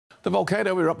The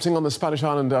volcano erupting on the Spanish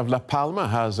island of La Palma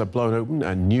has blown open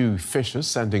a new fissure,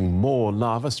 sending more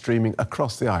lava streaming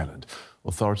across the island.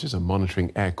 Authorities are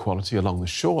monitoring air quality along the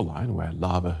shoreline where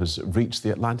lava has reached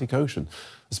the Atlantic Ocean.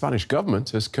 The Spanish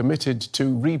government has committed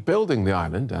to rebuilding the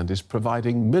island and is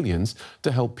providing millions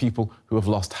to help people who have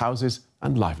lost houses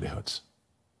and livelihoods.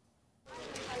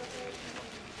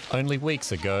 Only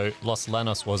weeks ago, Los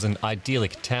Llanos was an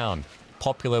idyllic town,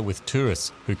 popular with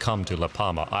tourists who come to La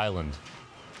Palma Island.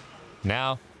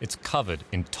 Now it's covered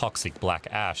in toxic black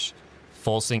ash,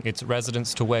 forcing its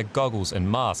residents to wear goggles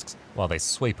and masks while they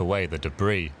sweep away the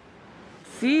debris.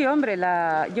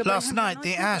 Last night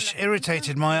the ash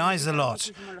irritated my eyes a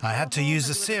lot. I had to use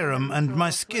a serum and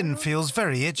my skin feels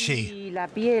very itchy.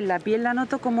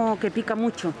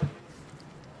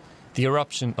 The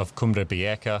eruption of Cumbre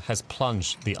Vieja has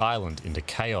plunged the island into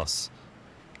chaos.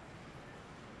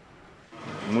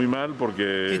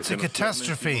 It's a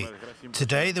catastrophe.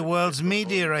 Today the world's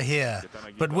media are here,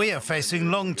 but we are facing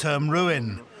long-term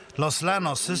ruin. Los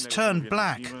Llanos has turned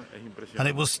black, and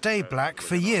it will stay black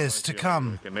for years to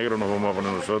come.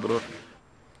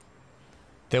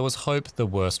 There was hope the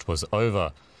worst was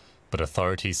over, but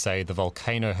authorities say the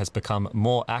volcano has become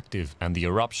more active and the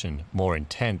eruption more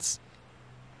intense.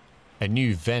 A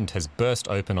new vent has burst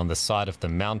open on the side of the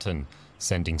mountain,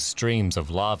 sending streams of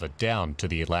lava down to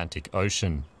the Atlantic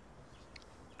Ocean.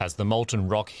 As the molten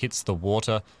rock hits the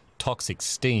water, toxic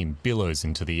steam billows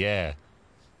into the air.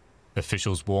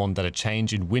 Officials warn that a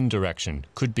change in wind direction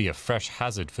could be a fresh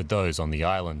hazard for those on the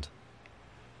island.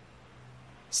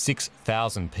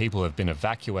 6,000 people have been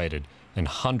evacuated and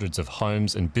hundreds of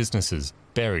homes and businesses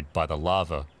buried by the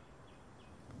lava.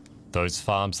 Those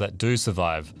farms that do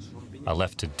survive are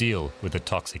left to deal with the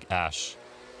toxic ash.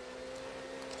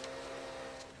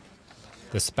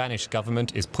 The Spanish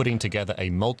government is putting together a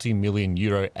multi-million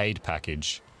euro aid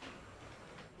package.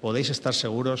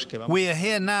 We are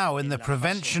here now in the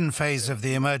prevention phase of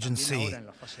the emergency.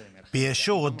 Be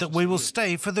assured that we will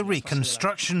stay for the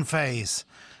reconstruction phase,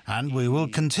 and we will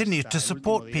continue to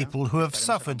support people who have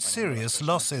suffered serious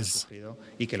losses.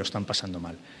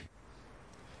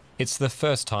 It's the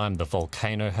first time the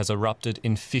volcano has erupted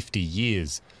in 50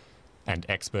 years, and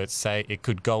experts say it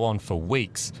could go on for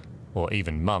weeks or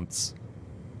even months.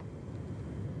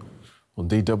 Well,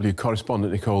 DW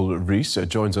correspondent Nicole Rees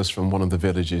joins us from one of the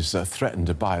villages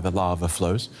threatened by the lava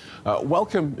flows.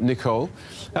 Welcome, Nicole.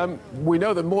 We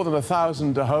know that more than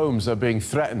 1,000 homes are being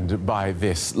threatened by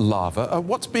this lava.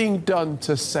 What's being done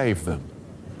to save them?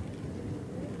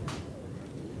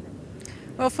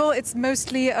 Well, Phil, it's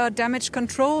mostly damage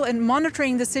control and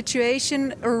monitoring the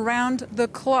situation around the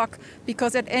clock,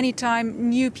 because at any time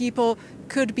new people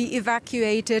could be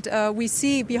evacuated. We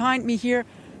see behind me here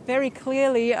very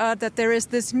clearly that there is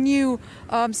this new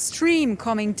stream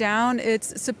coming down.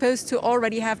 It's supposed to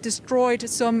already have destroyed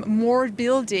some more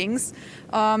buildings.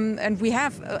 And we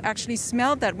have actually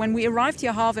smelled that. When we arrived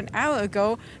here half an hour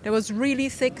ago, there was really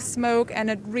thick smoke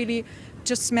and it really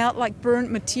just smelled like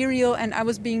burnt material. And I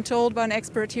was being told by an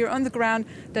expert here on the ground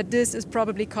that this is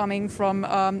probably coming from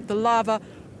the lava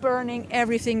burning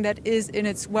everything that is in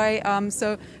its way.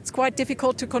 So it's quite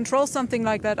difficult to control something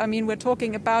like that. I mean, we're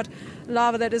talking about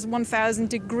lava that is 1,000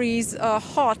 degrees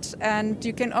hot, and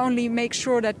you can only make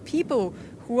sure that people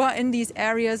who are in these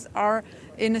areas are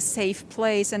in a safe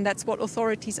place, and that's what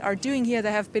authorities are doing here.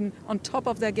 They have been on top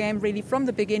of their game really from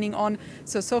the beginning on.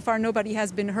 So far nobody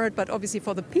has been hurt, but obviously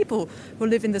for the people who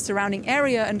live in the surrounding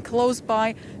area and close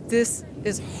by, this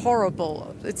is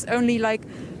horrible. It's only like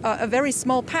a very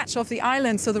small patch of the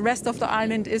island, so the rest of the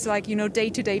island is like, you know,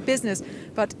 day-to-day business.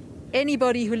 But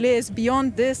anybody who lives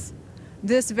beyond this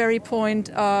very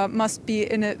point must be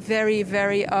in a very,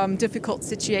 very difficult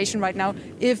situation right now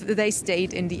if they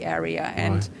stayed in the area.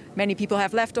 And many people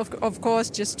have left, of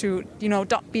course, just to, you know,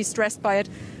 not be stressed by it.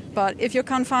 But if you're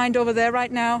confined over there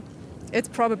right now, it's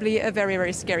probably a very,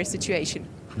 very scary situation.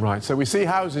 Right, so we see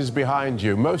houses behind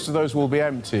you. Most of those will be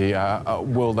empty,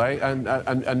 will they?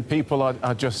 And people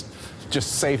are just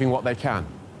saving what they can.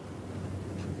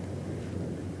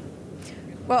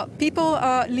 Well, people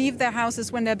leave their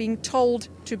houses when they're being told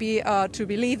to be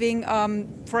leaving.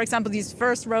 For example, these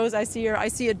first rows I see here, I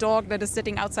see a dog that is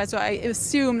sitting outside, so I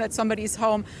assume that somebody is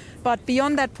home. But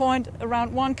beyond that point,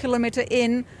 around 1 kilometer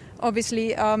in,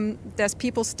 obviously there's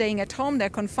people staying at home. They're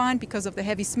confined because of the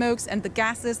heavy smokes and the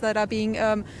gases that are being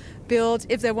build.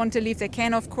 If they want to leave, they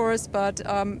can, of course, but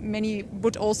many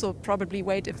would also probably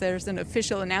wait if there's an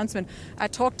official announcement. I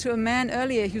talked to a man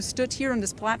earlier who stood here on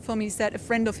this platform. He said a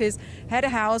friend of his had a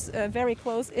house very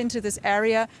close into this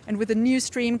area, and with a new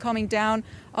stream coming down,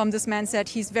 this man said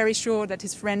he's very sure that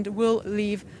his friend will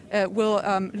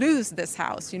lose this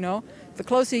house, you know. The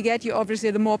closer you get,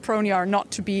 obviously the more prone you are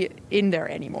not to be in there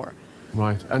anymore.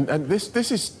 Right, and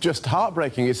this is just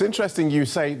heartbreaking. It's interesting you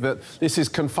say that this is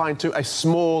confined to a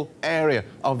small area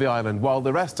of the island, while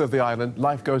the rest of the island,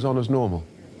 life goes on as normal.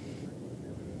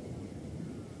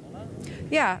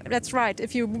 Yeah, that's right.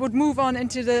 If you would move on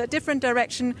into the different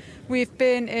direction, we've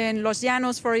been in Los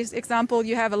Llanos, for example.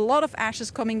 You have a lot of ashes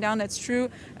coming down, that's true.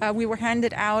 We were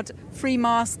handed out free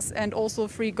masks and also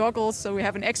free goggles, so we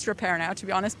have an extra pair now, to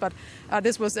be honest. But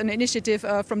this was an initiative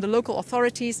from the local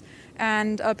authorities.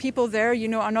 And people there, you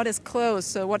know, are not as close.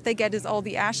 So what they get is all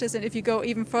the ashes. And if you go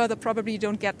even further, probably you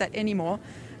don't get that anymore.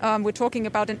 We're talking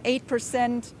about an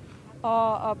 8%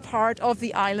 part of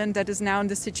the island that is now in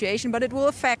this situation, but it will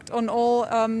affect on all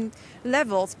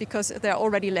levels because there are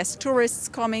already less tourists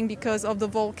coming because of the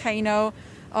volcano.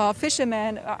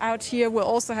 Fishermen out here will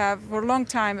also have for a long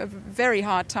time a very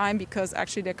hard time because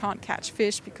actually they can't catch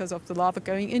fish because of the lava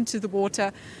going into the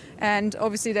water. And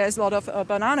obviously there's a lot of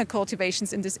banana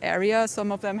cultivations in this area.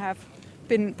 Some of them have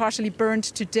been partially burned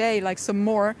today, like some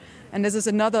more. And this is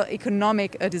another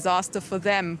economic disaster for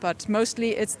them. But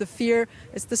mostly it's the fear,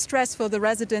 it's the stress for the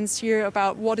residents here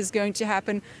about what is going to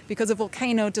happen because a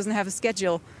volcano doesn't have a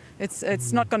schedule.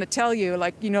 It's not going to tell you,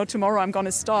 like, you know, tomorrow I'm going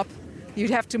to stop.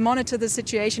 You'd have to monitor the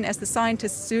situation as the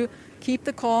scientists do, keep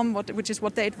the calm, which is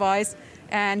what they advise,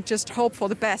 and just hope for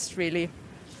the best, really.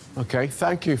 OK,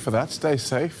 thank you for that. Stay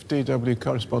safe. DW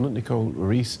correspondent Nicole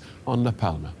Rees on La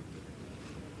Palma.